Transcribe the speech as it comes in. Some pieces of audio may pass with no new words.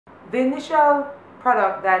The initial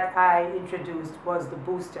product that I introduced was the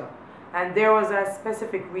booster, and there was a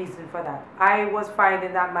specific reason for that. I was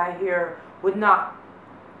finding that my hair would not,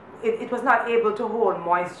 it was not able to hold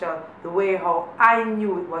moisture the way how I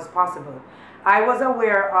knew it was possible. I was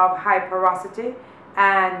aware of high porosity,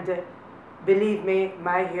 and believe me,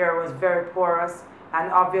 my hair was very porous,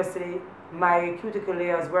 and obviously my cuticle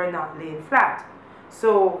layers were not laying flat.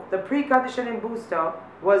 So the pre-conditioning booster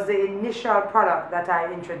was the initial product that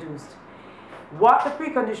I introduced. What the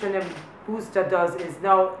pre-conditioning booster does is,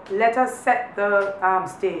 now let us set the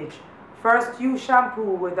stage. First you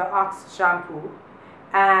shampoo with the OXX shampoo,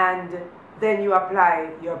 and then you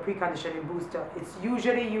apply your pre-conditioning booster. It's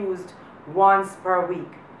usually used once per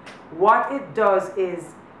week. What it does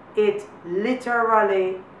is it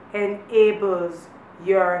literally enables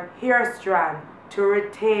your hair strand to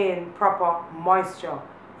retain proper moisture,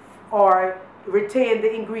 or retain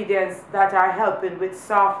the ingredients that are helping with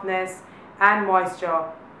softness and moisture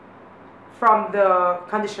from the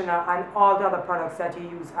conditioner and all the other products that you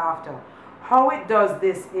use after. How it does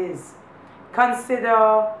this is,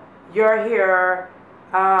 consider your hair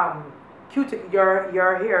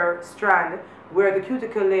your hair strand where the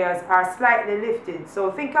cuticle layers are slightly lifted.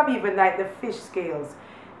 So think of even like the fish scales.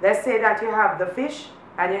 Let's say that you have the fish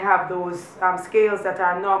and you have those scales that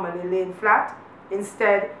are normally laying flat.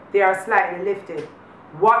 Instead, they are slightly lifted.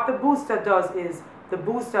 What the booster does is, the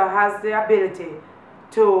booster has the ability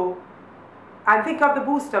to, and think of the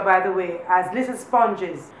booster, by the way, as little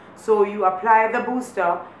sponges. So you apply the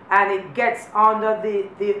booster and it gets under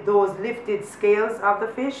those lifted scales of the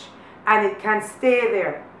fish, and it can stay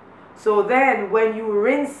there. So then when you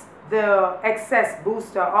rinse the excess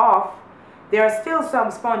booster off, there are still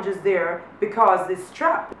some sponges there because it's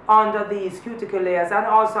trapped under these cuticle layers and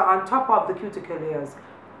also on top of the cuticle layers.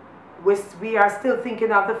 We are still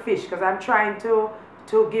thinking of the fish, because I'm trying to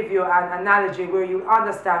give you an analogy where you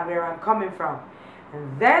understand where I'm coming from.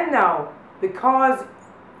 And then now, because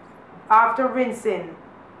after rinsing,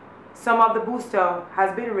 some of the booster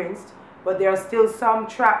has been rinsed, but there are still some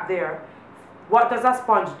trapped there. What does a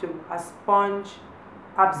sponge do? A sponge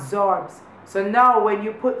absorbs. So now when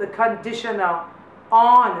you put the conditioner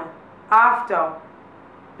on after,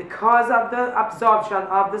 because of the absorption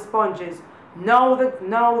of the sponges, now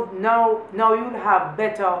you'll have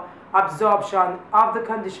better absorption of the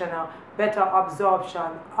conditioner, better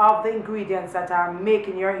absorption of the ingredients that are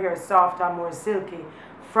making your hair soft and more silky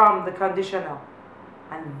from the conditioner.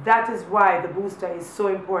 And that is why the booster is so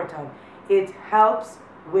important. It helps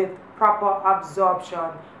with proper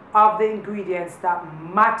absorption of the ingredients that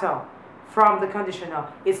matter from the conditioner.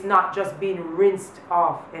 It's not just being rinsed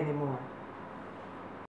off anymore.